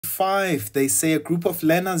5, they say a group of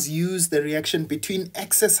learners used the reaction between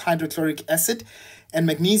excess hydrochloric acid and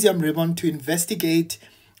magnesium ribbon to investigate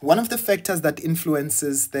one of the factors that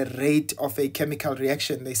influences the rate of a chemical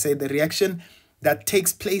reaction. They say the reaction that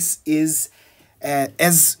takes place is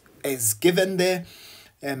as given there.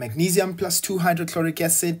 Magnesium plus 2 hydrochloric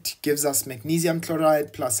acid gives us magnesium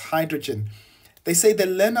chloride plus hydrogen. They say the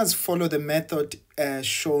learners follow the method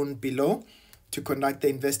shown below to conduct the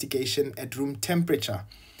investigation at room temperature.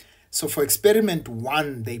 So for experiment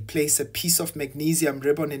 1, they place a piece of magnesium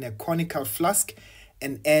ribbon in a conical flask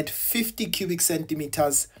and add 50 cubic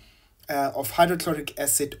centimeters of hydrochloric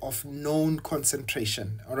acid of known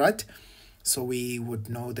concentration. All right. So we would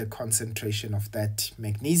know the concentration of that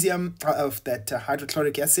magnesium, of that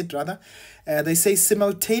hydrochloric acid rather. They say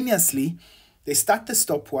simultaneously, they start the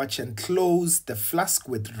stopwatch and close the flask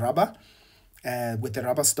with rubber, with a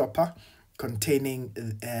rubber stopper containing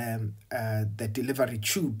the delivery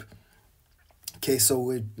tube. Okay, so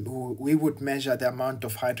we would measure the amount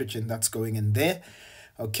of hydrogen that's going in there.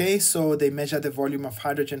 Okay, so they measure the volume of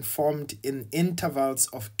hydrogen formed in intervals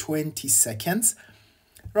of 20 seconds.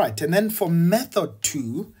 Right, and then for method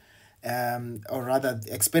 2, or rather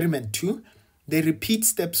experiment 2, they repeat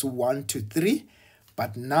steps 1 to 3,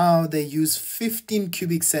 but now they use 15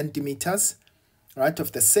 cubic centimeters, right,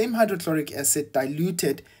 of the same hydrochloric acid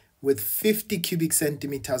diluted with 50 cubic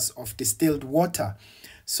centimeters of distilled water.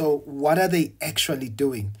 So what are they actually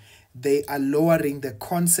doing? They are lowering the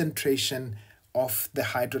concentration of the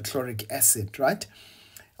hydrochloric acid, right?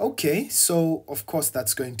 Okay, so of course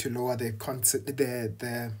that's going to lower the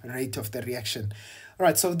rate of the reaction. All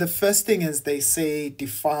right, so the first thing is they say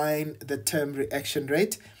define the term reaction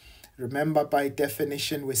rate. Remember, by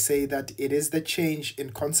definition, we say that it is the change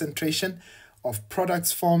in concentration of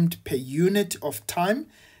products formed per unit of time,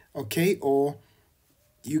 okay? Or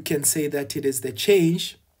you can say that it is the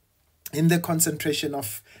change in the concentration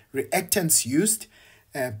of reactants used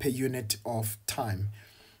per unit of time.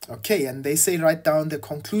 Okay, and they say write down the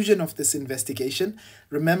conclusion of this investigation.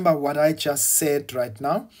 Remember what I just said right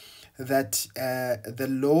now, that the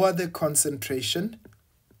lower the concentration,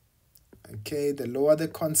 okay, the lower the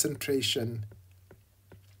concentration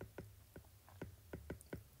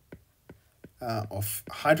of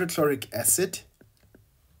hydrochloric acid,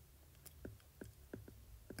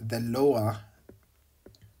 the lower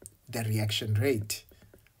the reaction rate.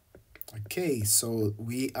 Okay, so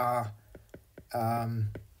we are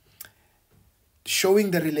showing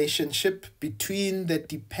the relationship between the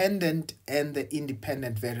dependent and the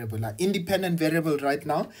independent variable. Our independent variable right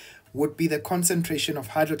now would be the concentration of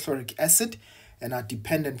hydrochloric acid, and our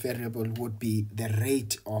dependent variable would be the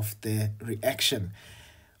rate of the reaction.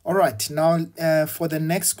 All right, now for the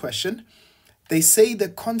next question, they say the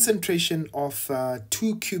concentration of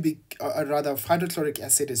of hydrochloric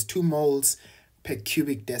acid is 2 moles per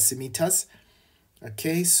cubic decimeters.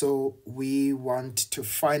 Okay, so we want to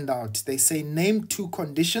find out. They say name 2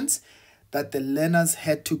 conditions that the learners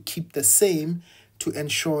had to keep the same to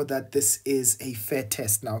ensure that this is a fair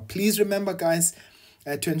test. Now, please remember, guys,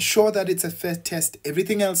 to ensure that it's a fair test,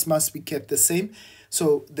 everything else must be kept the same.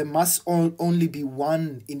 So there must only be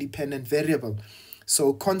one independent variable.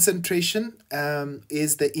 So concentration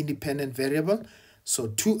is the independent variable. So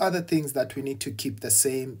 2 other things that we need to keep the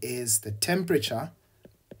same is the temperature.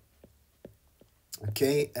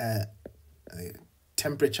 Okay,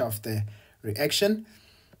 temperature of the reaction.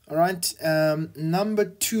 All right, number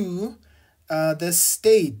 2, the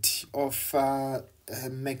state of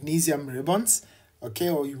magnesium ribbons. Okay,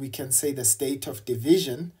 or we can say the state of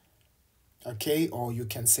division. Okay, or you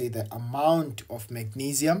can say the amount of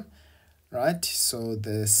magnesium, right? So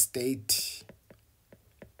the state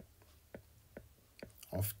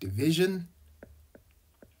of division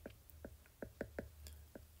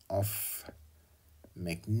of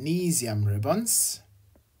magnesium ribbons.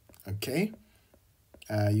 Okay,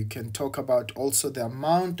 you can talk about also the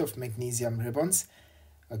amount of magnesium ribbons.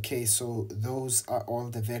 Okay, so those are all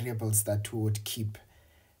the variables that we would keep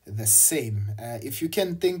the same. If you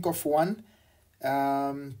can think of one,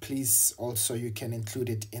 please also you can include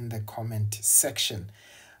it in the comment section.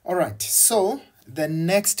 All right, so the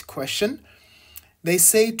next question, they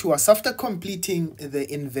say to us, after completing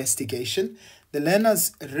the investigation, the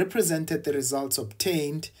learners represented the results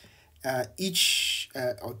obtained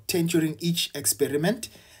during each experiment,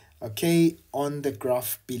 okay, on the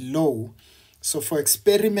graph below. So for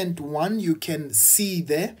experiment 1, you can see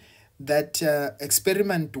there that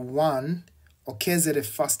experiment 1 occurs at a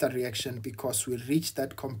faster reaction because we reached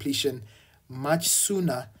that completion much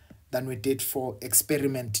sooner than we did for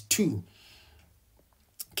experiment 2.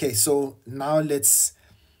 Okay, so now let's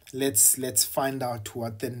let's find out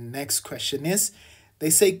what the next question is. They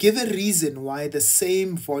say, give a reason why the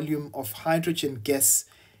same volume of hydrogen gas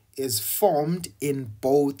is formed in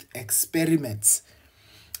both experiments.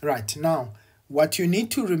 Right, now, what you need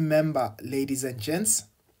to remember, ladies and gents,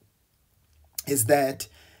 is that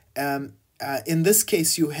in this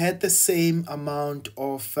case, you had the same amount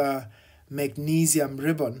of magnesium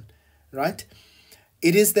ribbon, right?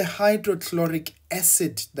 It is the hydrochloric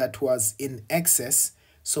acid that was in excess,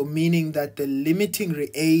 so meaning that the limiting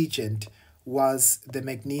reagent was the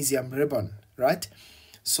magnesium ribbon, right?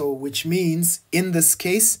 So which means in this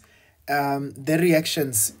case, the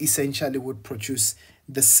reactions essentially would produce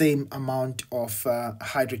the same amount of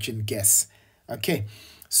hydrogen gas. Okay,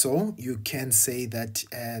 so you can say that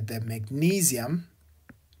the magnesium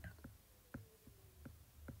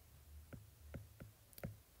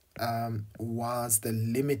was the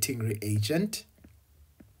limiting reagent.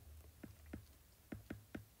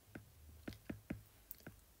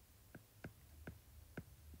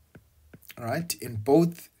 Right, in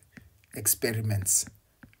both experiments.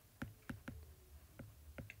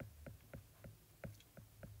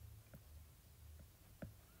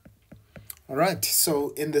 All right, so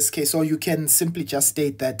in this case, or you can simply just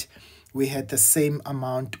state that we had the same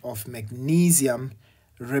amount of magnesium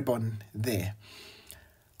ribbon there.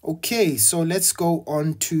 Okay, so let's go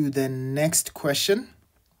on to the next question.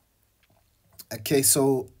 Okay,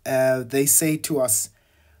 so they say to us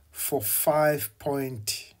for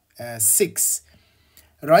 5.6,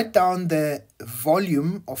 write down the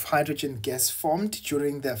volume of hydrogen gas formed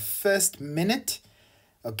during the first minute,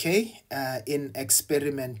 okay, in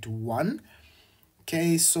experiment 1.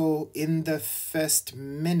 Okay, so in the first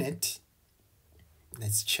minute,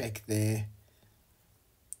 let's check there.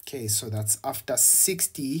 Okay, so that's after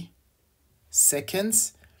 60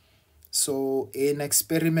 seconds. So in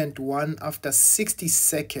experiment 1, after 60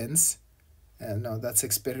 seconds, no, that's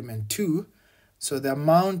experiment 2. So the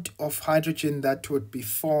amount of hydrogen that would be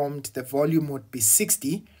formed, the volume would be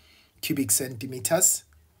 60 cubic centimeters.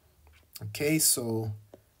 Okay, so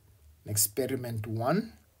experiment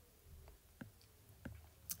 1,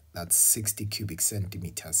 that's 60 cubic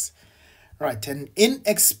centimeters. Right, and in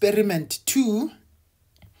experiment 2,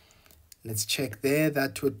 let's check there,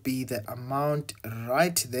 that would be the amount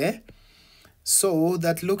right there. So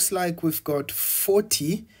that looks like we've got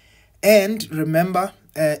 40. And remember,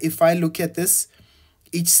 if I look at this,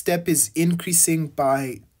 each step is increasing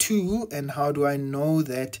by 2. And how do I know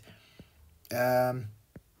that? That's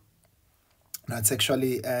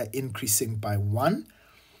actually increasing by 1.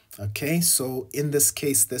 Okay, so in this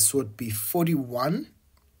case, this would be 41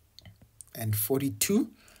 and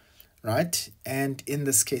 42, right? And in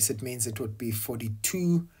this case, it means it would be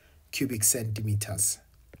 42 cubic centimeters.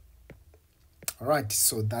 All right,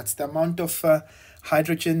 so that's the amount of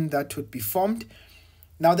hydrogen that would be formed.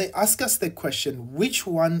 Now they ask us the question, which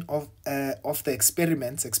one of the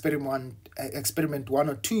experiments, experiment 1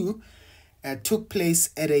 or 2, took place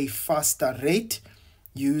at a faster rate?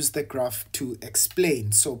 Use the graph to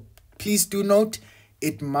explain. So please do note,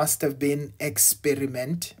 it must have been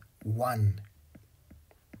experiment 1.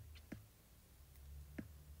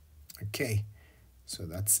 Okay, so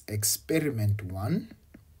that's experiment 1.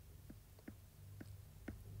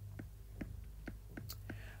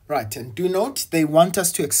 Right, and do note, they want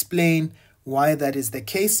us to explain why that is the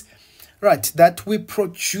case. Right, that we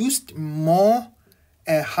produced more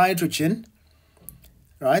hydrogen,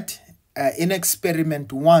 right, in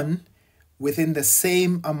experiment 1 within the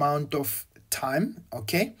same amount of time.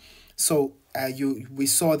 Okay, so we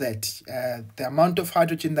saw that the amount of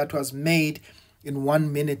hydrogen that was made in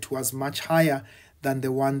 1 minute was much higher than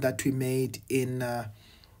the one that we made in the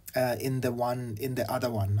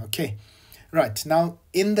other one. Okay, right, now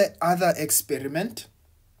in the other experiment,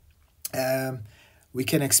 we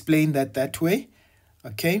can explain that way.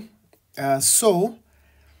 Okay, so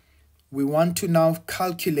we want to now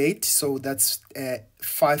calculate, so that's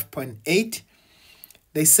 5.8.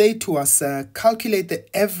 They say to us, calculate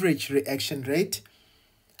the average reaction rate,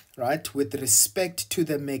 right, with respect to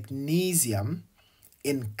the magnesium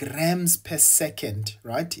in grams per second,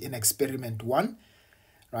 right, in experiment 1,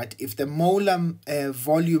 right, if the molar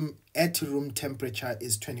volume at room temperature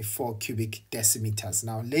is 24 cubic decimeters.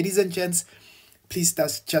 Now, ladies and gents, please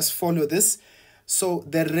just follow this. So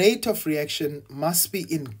the rate of reaction must be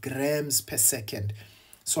in grams per second.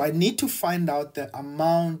 So I need to find out the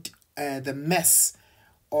amount, the mass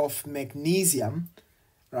of magnesium,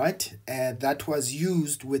 right, that was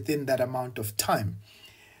used within that amount of time.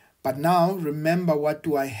 But now remember, what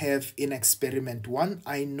do I have in experiment 1?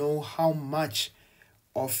 I know how much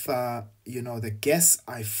of, the gas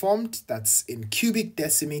I formed. That's in cubic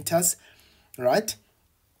decimeters, right?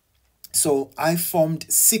 So I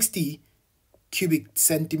formed 60 cubic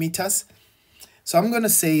centimeters. So I'm going to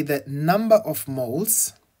say that number of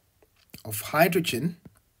moles of hydrogen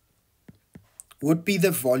would be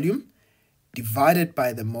the volume divided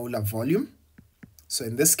by the molar volume. So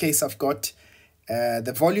in this case, I've got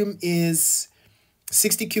the volume is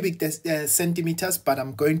 60 cubic centimeters, but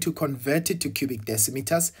I'm going to convert it to cubic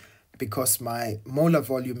decimeters because my molar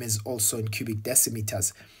volume is also in cubic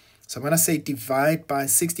decimeters. So I'm going to say divide by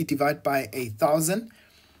 60 divided by 1,000,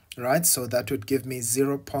 right? So that would give me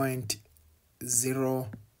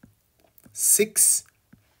 0.06.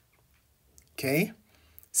 Okay,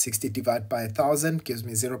 60 divided by 1,000 gives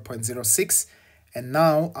me 0.06. And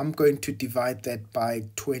now I'm going to divide that by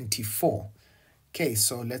 24. Okay,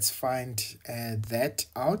 so let's find that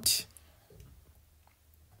out.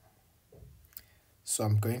 So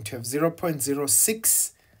I'm going to have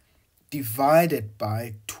 0.06 divided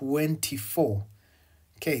by 24.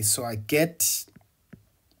 Okay, so I get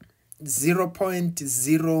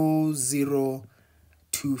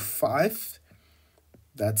 0.0025.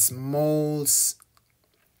 That's moles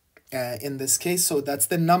in this case. So that's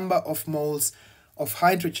the number of moles of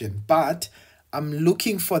hydrogen. But I'm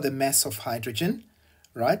looking for the mass of hydrogen,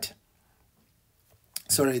 right?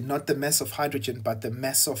 Sorry, not the mass of hydrogen, but the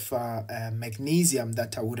mass of magnesium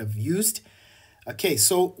that I would have used. Okay,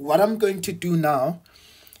 so what I'm going to do now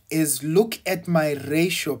is look at my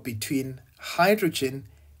ratio between hydrogen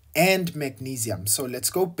and magnesium. So let's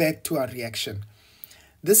go back to our reaction.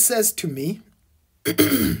 This says to me,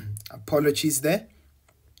 apologies there,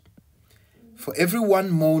 for every 1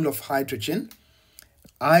 mole of hydrogen,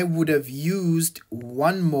 I would have used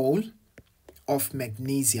 1 mole of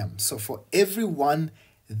magnesium. So for every 1,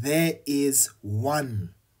 there is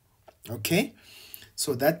 1. Okay,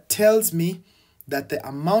 so that tells me that the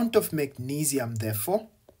amount of magnesium, therefore,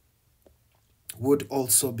 would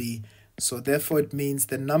also be, so therefore it means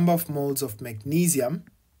the number of moles of magnesium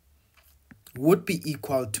would be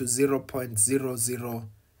equal to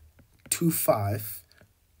 0.0025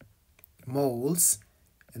 moles.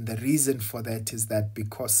 And the reason for that is that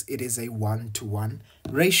because it is a 1-to-1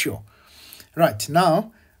 ratio. Right,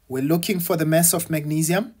 now we're looking for the mass of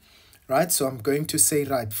magnesium, right? So I'm going to say,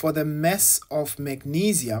 right, for the mass of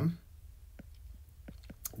magnesium,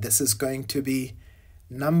 this is going to be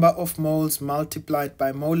number of moles multiplied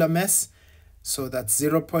by molar mass. So that's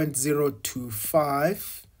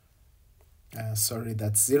 0.025. Sorry,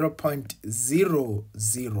 that's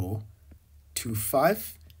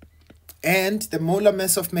 0.0025. And the molar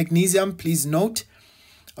mass of magnesium, please note,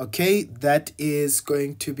 okay, that is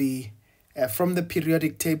going to be, from the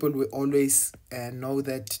periodic table, we always know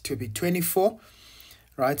that to be 24,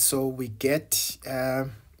 right? So we get,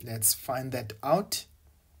 let's find that out.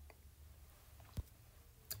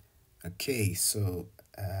 Okay, so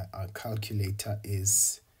our calculator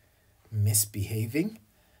is misbehaving.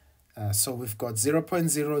 So we've got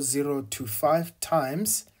 0.0025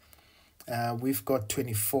 times, we've got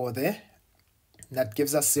 24 there. That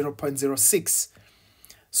gives us 0.06.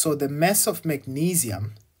 So the mass of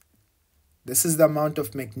magnesium, this is the amount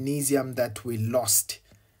of magnesium that we lost.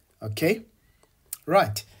 Okay,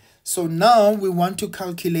 right. So now we want to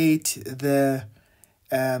calculate the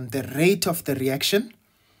rate of the reaction,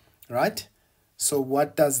 right? So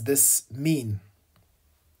what does this mean?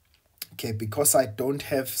 Okay, because I don't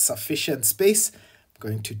have sufficient space, I'm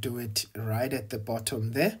going to do it right at the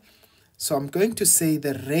bottom there. So I'm going to say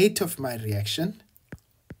the rate of my reaction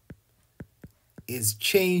is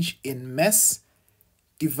change in mass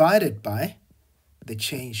divided by the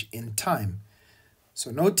change in time.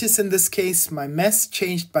 So notice in this case, my mass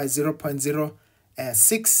changed by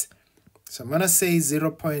 0.06. So I'm going to say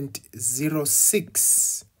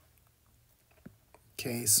 0.06.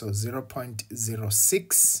 Okay, so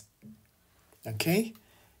 0.06. Okay,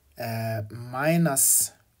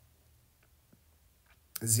 minus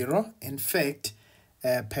 0. In fact,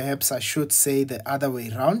 perhaps I should say the other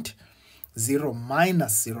way around. 0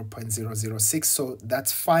 minus 0.006. So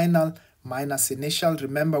that's final minus initial.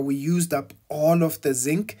 Remember, we used up all of the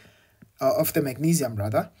zinc, of the magnesium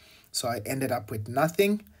rather. So I ended up with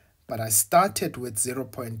nothing, but I started with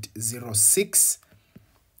 0.06.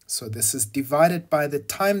 So this is divided by the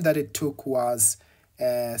time that it took was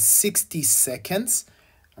 60 seconds.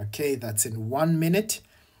 Okay, that's in 1 minute.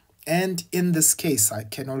 And in this case, I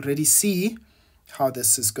can already see how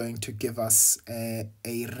this is going to give us a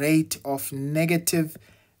rate of negative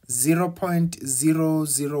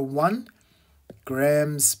 0.001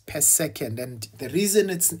 grams per second. And the reason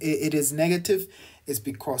it is negative is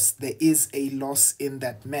because there is a loss in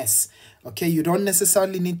that mess. Okay, you don't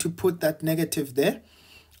necessarily need to put that negative there.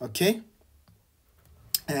 Okay,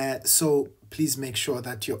 so please make sure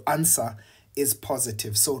that your answer is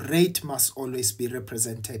positive. So rate must always be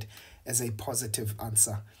represented as a positive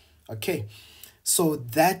answer. Okay, so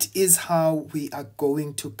that is how we are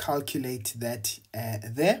going to calculate that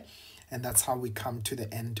there. And that's how we come to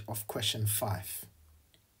the end of question 5.